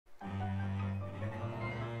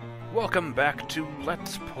Welcome back to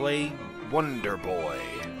Let's Play Wonder Boy,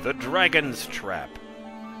 The Dragon's Trap.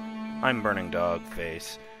 I'm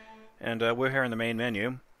BurningDogFace, and we're here in the main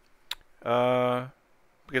menu,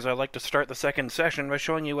 because I like to start the second session by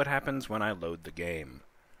showing you what happens when I load the game.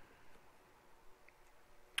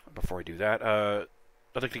 Before I do that, I'd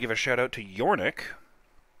like to give a shout out to Yornik,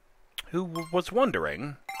 who was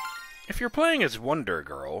wondering, if you're playing as Wonder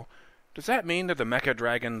Girl, does that mean that the Mecha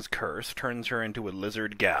Dragon's curse turns her into a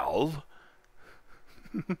lizard gal?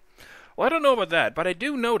 Well, I don't know about that, but I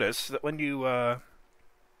do notice that when you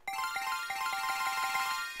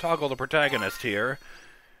toggle the protagonist here,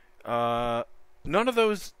 none of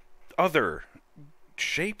those other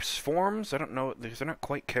shapes, forms, I don't know, because they're not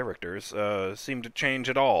quite characters, seem to change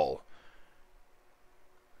at all.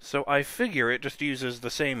 So I figure it just uses the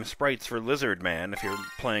same sprites for Lizard Man if you're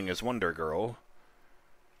playing as Wonder Girl.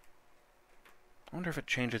 I wonder if it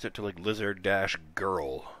changes it to, like,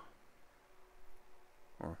 Lizard-Girl.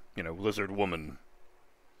 Or, you know, Lizard Woman.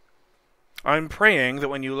 I'm praying that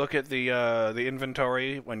when you look at the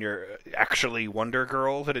inventory, when you're actually Wonder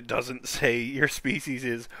Girl, that it doesn't say your species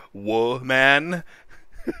is Woman.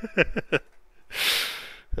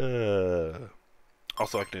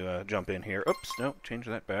 Also like to jump in here. Oops, no, change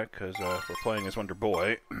that back, because we're playing as Wonder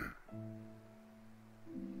Boy.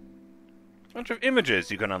 Bunch of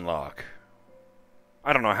images you can unlock.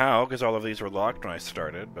 I don't know how, because all of these were locked when I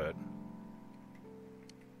started, but...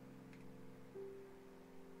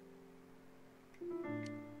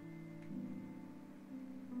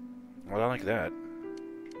 Well, I like that.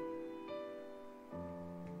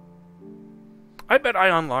 I bet I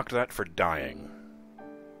unlocked that for dying.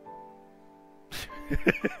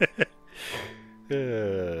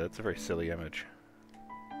 That's a very silly image.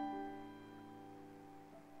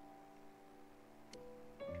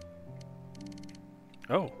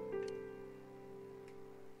 Oh.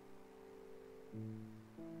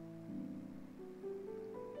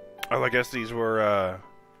 Oh, I guess these were,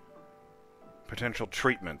 potential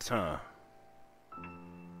treatments, huh?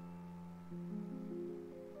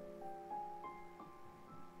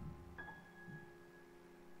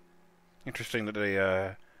 Interesting that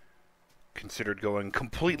they, considered going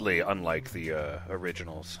completely unlike the,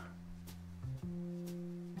 originals.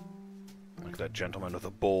 Like that gentleman with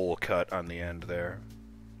a bowl cut on the end there.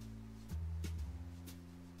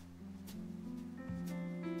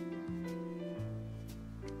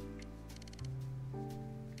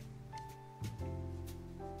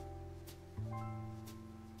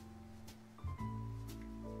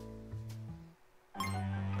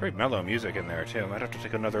 Pretty mellow music in there, too. Might have to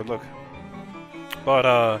take another look.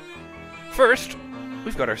 But, first,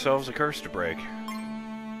 we've got ourselves a curse to break.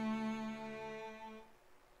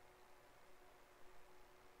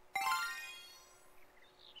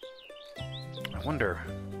 I wonder,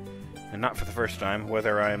 and not for the first time,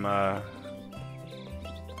 whether I'm, oh,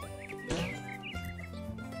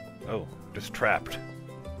 just trapped.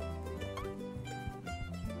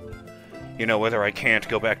 You know, whether I can't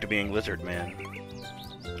go back to being Lizard Man.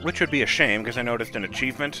 Which would be a shame, because I noticed an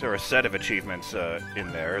achievement, or a set of achievements,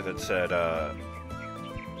 in there that said,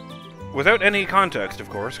 without any context, of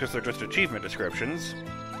course, because they're just achievement descriptions.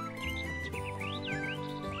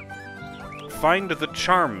 Find the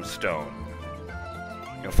Charm Stone.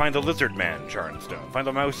 You know, find the Lizard Man Charm Stone. Find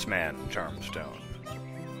the Mouse Man Charm Stone.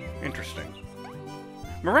 Interesting.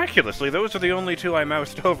 Miraculously, those are the only two I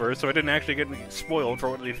moused over, so I didn't actually get spoiled for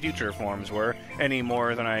what the future forms were, any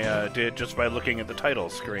more than I did just by looking at the title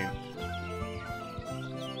screen.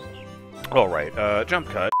 Alright, jump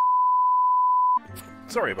cut.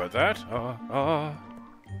 Sorry about that. Oh.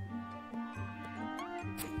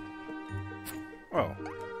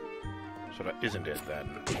 So that isn't it, then.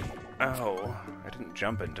 Ow. I didn't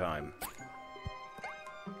jump in time.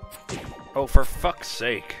 Oh, for fuck's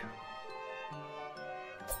sake.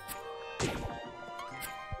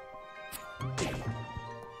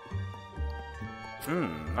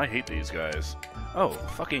 I hate these guys. Oh,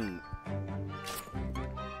 fucking...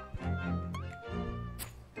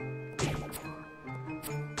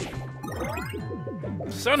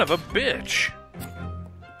 Son of a bitch!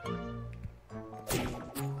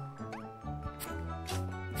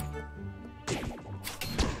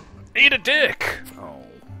 Eat a dick! Oh.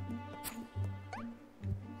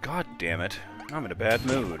 God damn it. I'm in a bad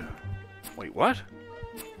mood. Wait, what?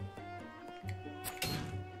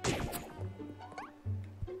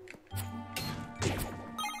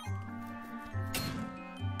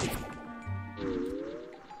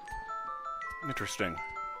 Interesting.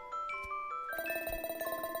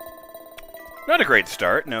 Not a great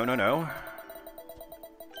start. No.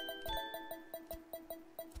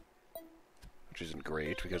 which isn't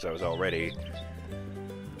great, because I was already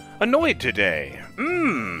annoyed today.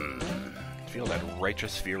 Feel that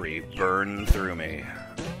righteous fury burn through me.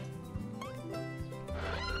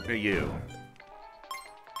 Who are you?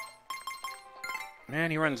 Man,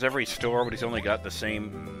 he runs every store, but he's only got the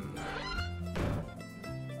same...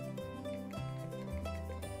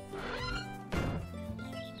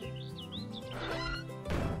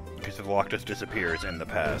 Because the lock just disappears in the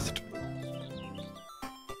past.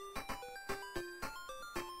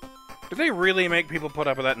 Did they really make people put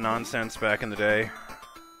up with that nonsense back in the day?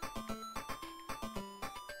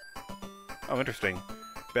 Oh, interesting.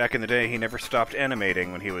 Back in the day, he never stopped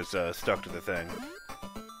animating when he was stuck to the thing.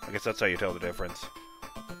 I guess that's how you tell the difference.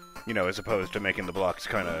 You know, as opposed to making the blocks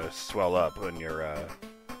kind of swell up when you're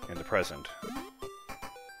in the present.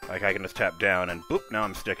 Like, I can just tap down and boop, now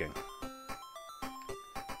I'm sticking.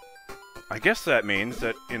 I guess that means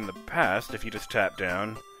that in the past, if you just tap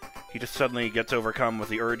down, he just suddenly gets overcome with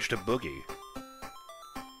the urge to boogie.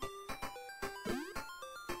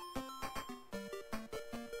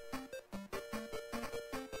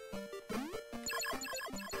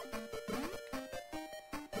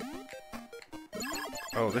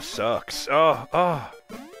 Oh, this sucks. Oh.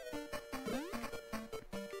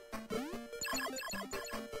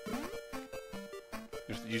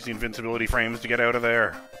 Just use the invincibility frames to get out of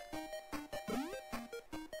there.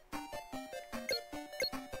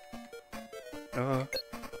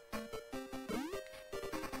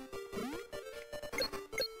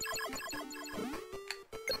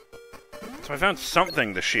 So I found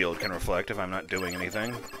something the shield can reflect if I'm not doing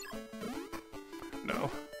anything.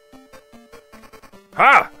 No.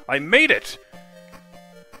 Ha! I made it!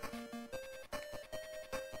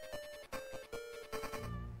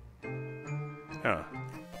 Huh.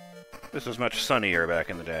 This was much sunnier back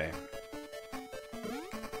in the day.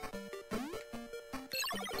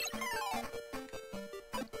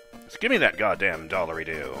 Just give me that goddamn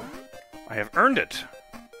dollary-doo. I have earned it!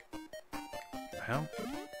 What the hell?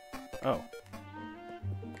 Oh.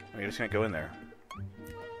 Oh, you just can't go in there.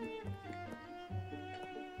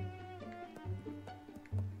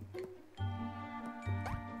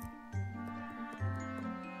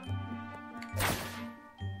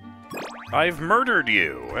 I've murdered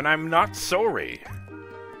you, and I'm not sorry.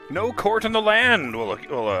 No court in the land will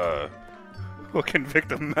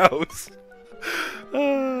convict a mouse.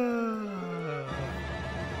 I'm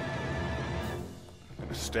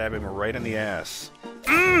gonna stab him right in the ass.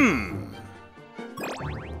 Thank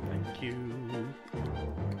you.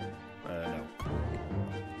 No.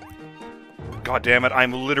 God damn it!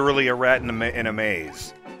 I'm literally a rat in a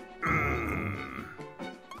maze.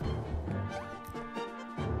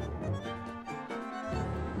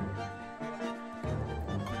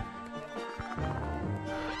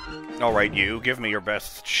 Alright, you. Give me your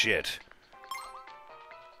best shit.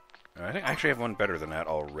 I think I actually have one better than that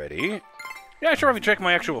already. Yeah, I should probably check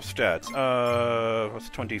my actual stats. Plus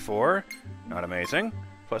 24. Not amazing.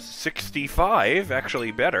 Plus 65.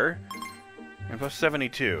 Actually better. And plus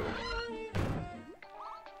 72.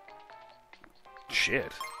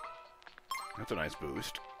 Shit. That's a nice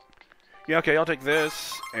boost. Yeah, okay, I'll take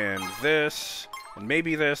this, and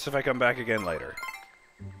maybe this if I come back again later.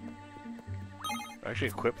 Did I actually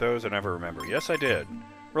equip those? I never remember. Yes, I did.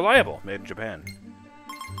 Reliable. Made in Japan.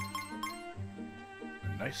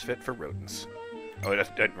 Nice fit for rodents. Oh,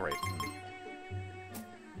 that's right.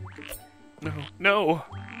 No. No!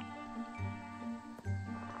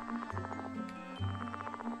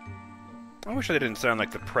 I wish they didn't sound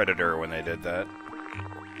like the Predator when they did that.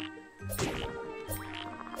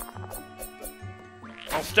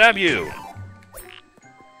 I'll stab you!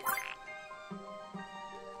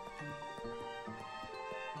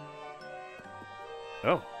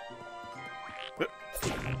 Oh. I'm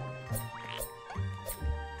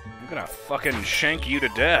gonna fucking shank you to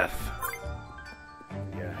death.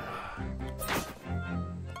 Yeah.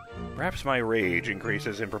 Perhaps my rage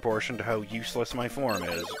increases in proportion to how useless my form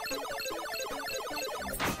is.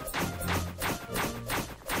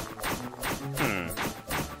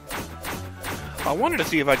 I wanted to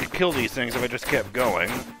see if I could kill these things if I just kept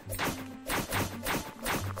going.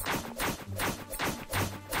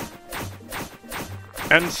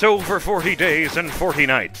 And so for 40 days and 40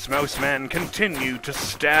 nights, Mouseman continued to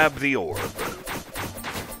stab the orb.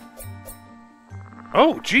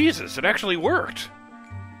 Oh, Jesus, it actually worked!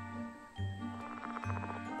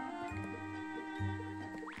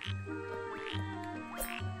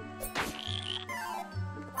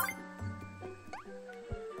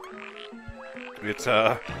 It's,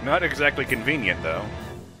 not exactly convenient, though.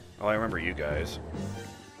 Oh, I remember you guys.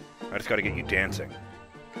 I just gotta get you dancing.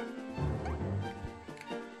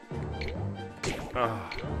 Oh,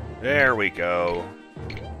 there we go.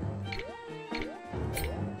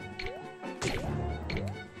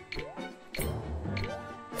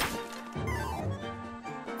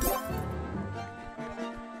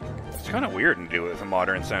 It's kind of weird to do it with the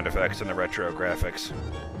modern sound effects and the retro graphics.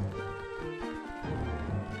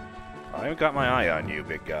 I've got my eye on you,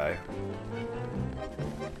 big guy.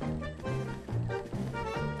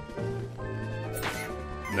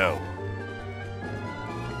 No.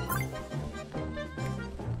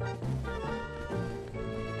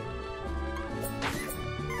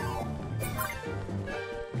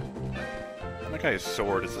 That guy's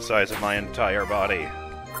sword is the size of my entire body.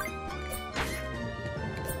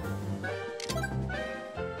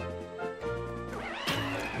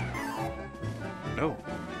 No.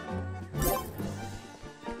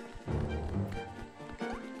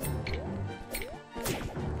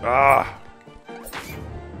 Ah!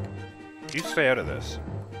 You stay out of this.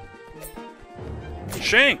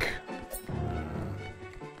 Shank!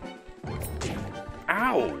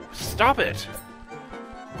 Ow! Stop it!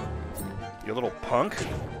 You little punk.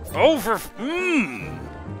 Oh, for...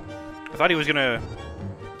 I thought he was gonna...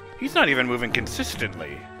 He's not even moving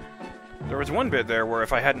consistently. There was one bit there where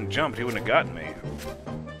if I hadn't jumped, he wouldn't have gotten me.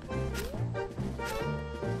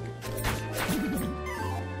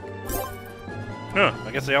 Huh,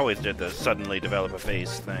 I guess they always did the suddenly develop a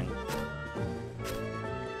face thing.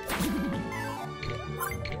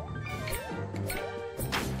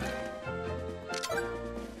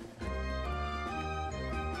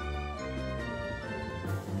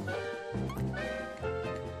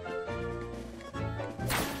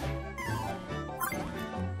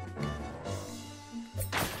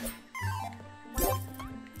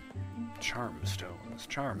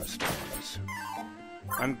 Charm stones.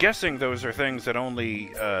 I'm guessing those are things that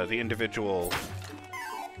only the individual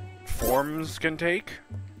forms can take.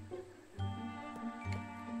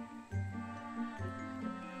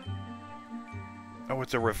 Oh,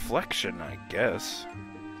 it's a reflection, I guess.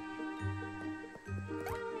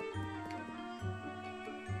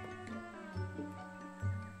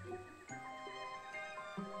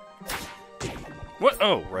 What?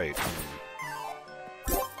 Oh, right.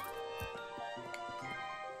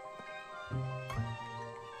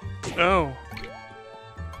 No.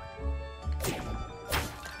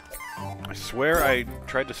 I swear I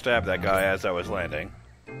tried to stab that guy as I was landing.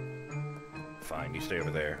 Fine, you stay over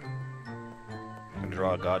there. I'm gonna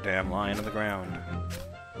draw a goddamn line in the ground.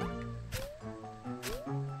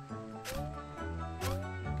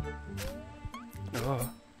 Oh.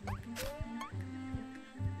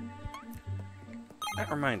 That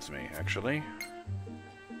reminds me, actually.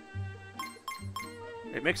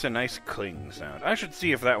 It makes a nice cling sound. I should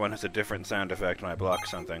see if that one has a different sound effect when I block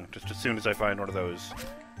something, just as soon as I find one of those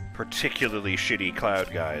particularly shitty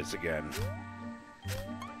cloud guys again.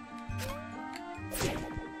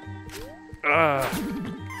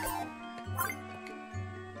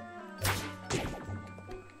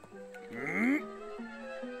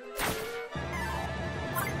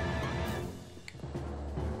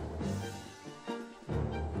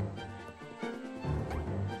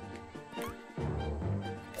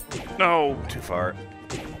 No, too far.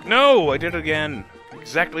 No, I did it again.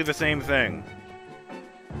 Exactly the same thing.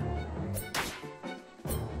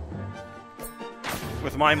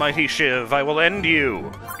 With my mighty shiv, I will end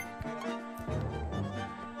you.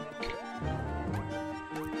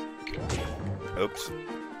 Oops.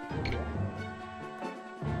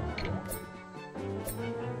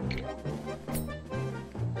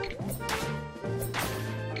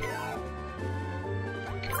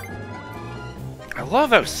 I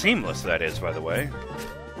love how seamless that is, by the way.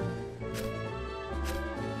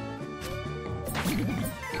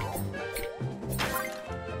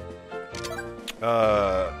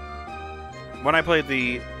 When I played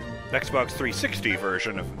the Xbox 360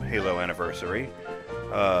 version of Halo Anniversary,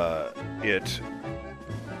 it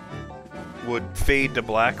would fade to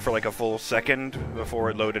black for like a full second before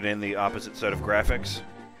it loaded in the opposite set of graphics.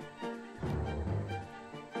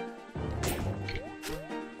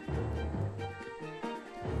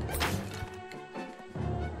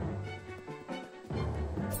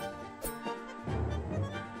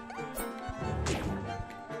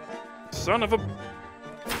 Son of a...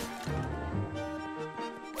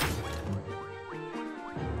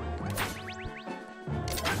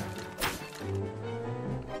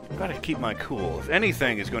 Gotta keep my cool. If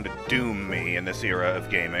anything is going to doom me in this era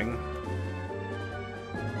of gaming...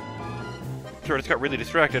 Sure, it's got really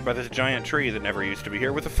distracted by this giant tree that never used to be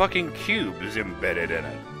here with the fucking cubes embedded in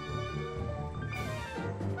it.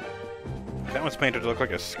 That one's painted to look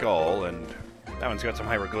like a skull, and that one's got some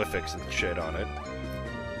hieroglyphics and shit on it.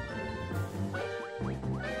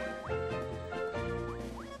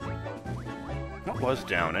 was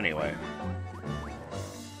down, anyway?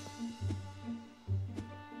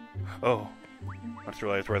 Oh. I just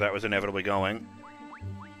realized where that was inevitably going.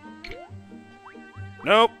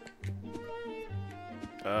 Nope!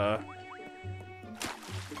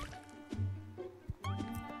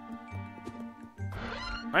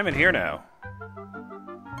 I'm in here now.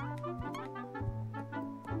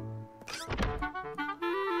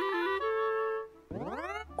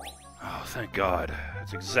 Oh, thank God.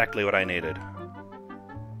 That's exactly what I needed.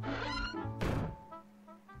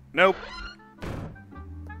 Nope.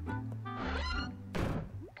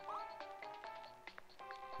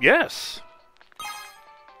 Yes!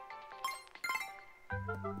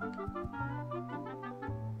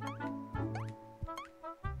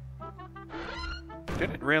 Did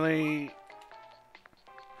it really?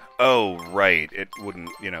 Oh, right. It wouldn't,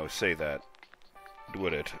 you know, say that,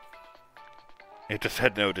 would it? It just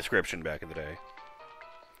had no description back in the day.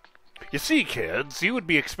 You see, kids, you would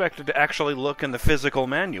be expected to actually look in the physical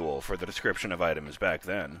manual for the description of items back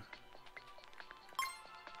then.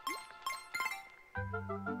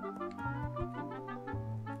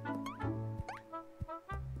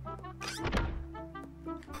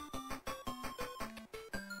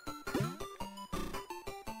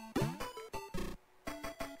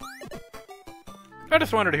 I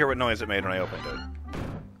just wanted to hear what noise it made when I opened it.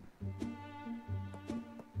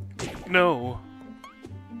 No.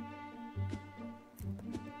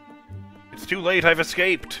 It's too late, I've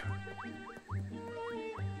escaped.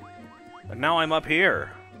 And now I'm up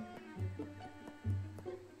here.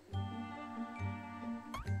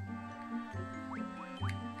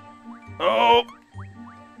 Oh!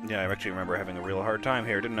 Yeah, I actually remember having a real hard time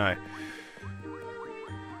here, didn't I?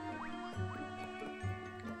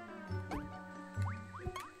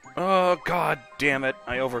 Oh, God damn it.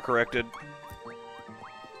 I overcorrected.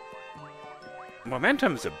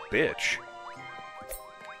 Momentum's a bitch.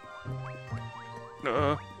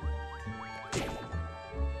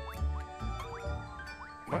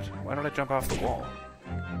 What? Why did I jump off the wall?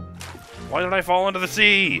 Why did I fall into the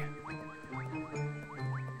sea?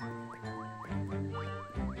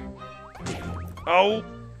 Oh!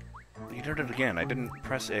 He did it again. I didn't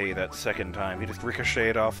press A that second time. He just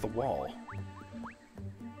ricocheted off the wall.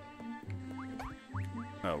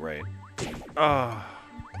 Oh, right. Ah.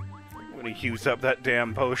 I'm gonna use up that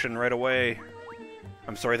damn potion right away.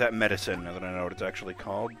 I'm sorry, that medicine, now that I know what it's actually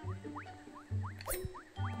called.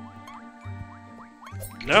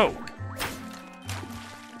 No!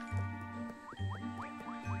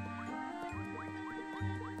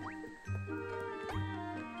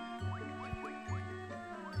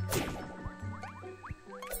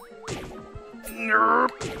 Nerp!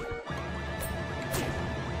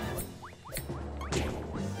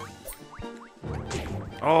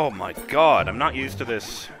 Oh my God, I'm not used to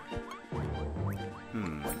this.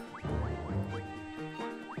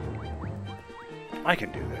 I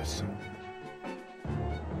can do this.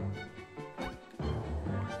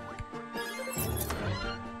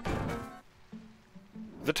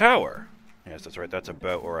 The tower. Yes, that's right. That's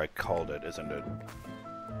about where I called it, isn't it?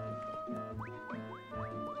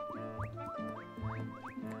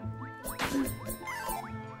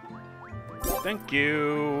 Thank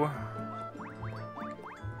you.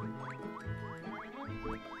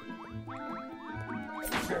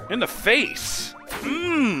 In the face!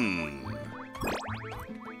 Mmm!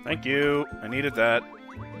 Thank you. I needed that.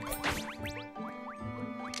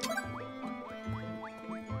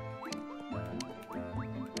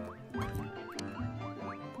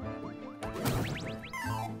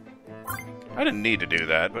 I didn't need to do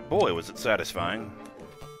that, but boy, was it satisfying.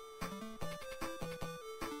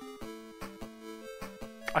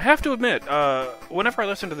 I have to admit, whenever I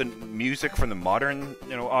listen to the music from the modern,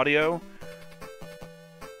 audio,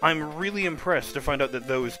 I'm really impressed to find out that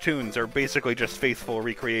those tunes are basically just faithful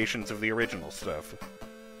recreations of the original stuff.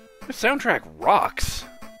 The soundtrack rocks!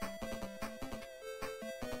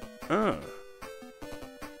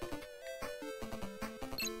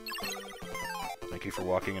 Thank you for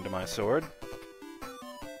walking into my sword.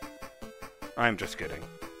 I'm just kidding.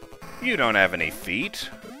 You don't have any feet.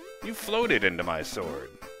 You floated into my sword.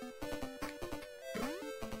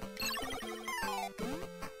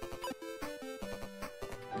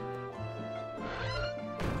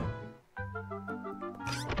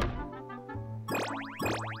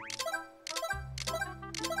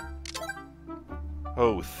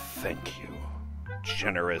 Oh, thank you,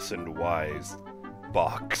 generous and wise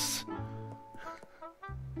box.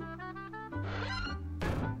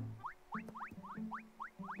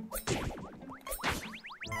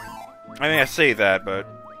 I mean, I say that, but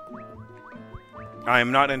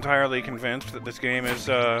I'm not entirely convinced that this game is,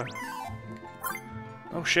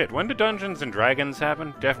 Oh shit, when did Dungeons and Dragons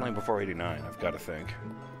happen? Definitely before 89, I've got to think.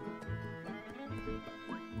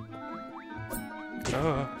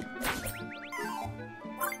 I'm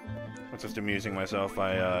just amusing myself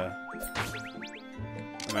by,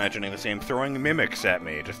 imagining the same throwing mimics at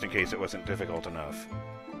me, just in case it wasn't difficult enough.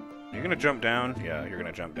 You're gonna jump down? Yeah, you're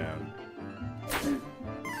gonna jump down.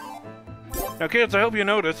 Now kids, I hope you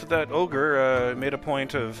noticed that Ogre, made a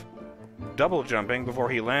point of double jumping before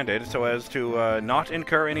he landed so as to not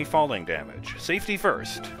incur any falling damage. Safety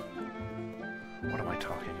first. What am I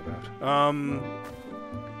talking about?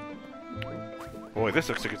 Boy, this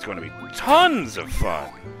looks like it's going to be tons of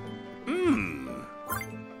fun.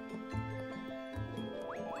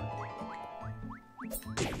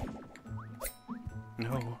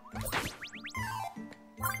 No.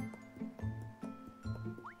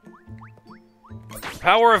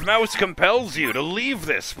 Power of mouse compels you to leave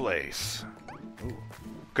this place. Ooh.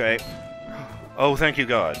 Okay. Oh, thank you,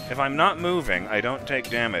 God. If I'm not moving, I don't take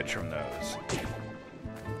damage from those.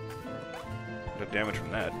 I took damage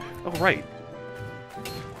from that. Oh, right.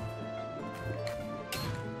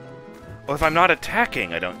 Well, if I'm not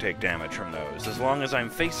attacking, I don't take damage from those, as long as I'm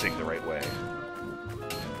facing the right way.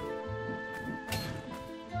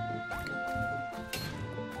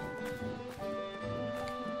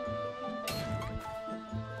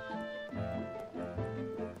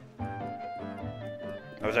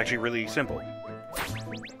 That was actually really simple.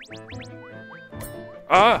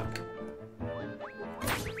 Ah!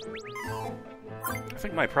 I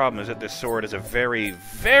think my problem is that this sword is a very,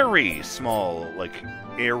 very small, like,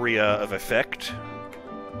 area of effect.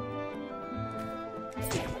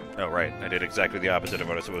 Oh, right. I did exactly the opposite of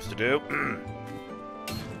what I was supposed to do.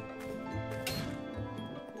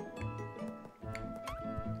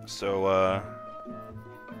 So,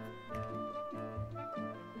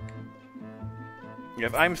 yeah,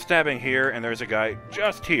 if I'm stabbing here and there's a guy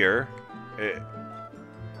just here...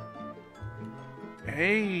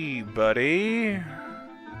 Hey, buddy...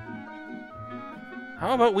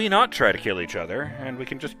 How about we not try to kill each other, and we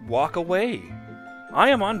can just walk away? I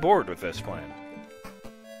am on board with this plan.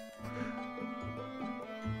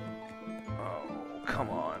 Oh, come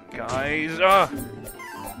on, guys.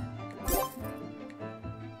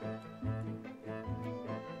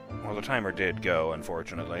 Well, the timer did go,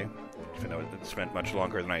 unfortunately. Even though it spent much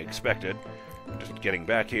longer than I expected. Just getting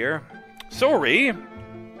back here. Sorry!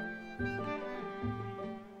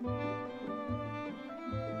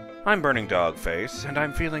 I'm BurningDogFace, and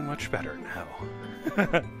I'm feeling much better now.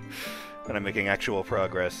 And I'm making actual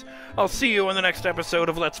progress. I'll see you in the next episode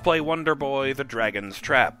of Let's Play Wonder Boy: The Dragon's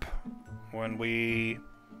Trap. When we...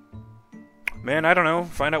 Man, I don't know.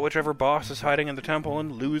 Find out whichever boss is hiding in the temple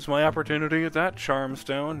and lose my opportunity at that charm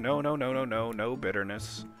stone. No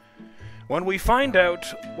bitterness. When we find out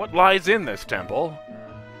what lies in this temple,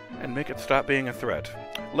 and make it stop being a threat.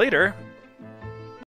 Later...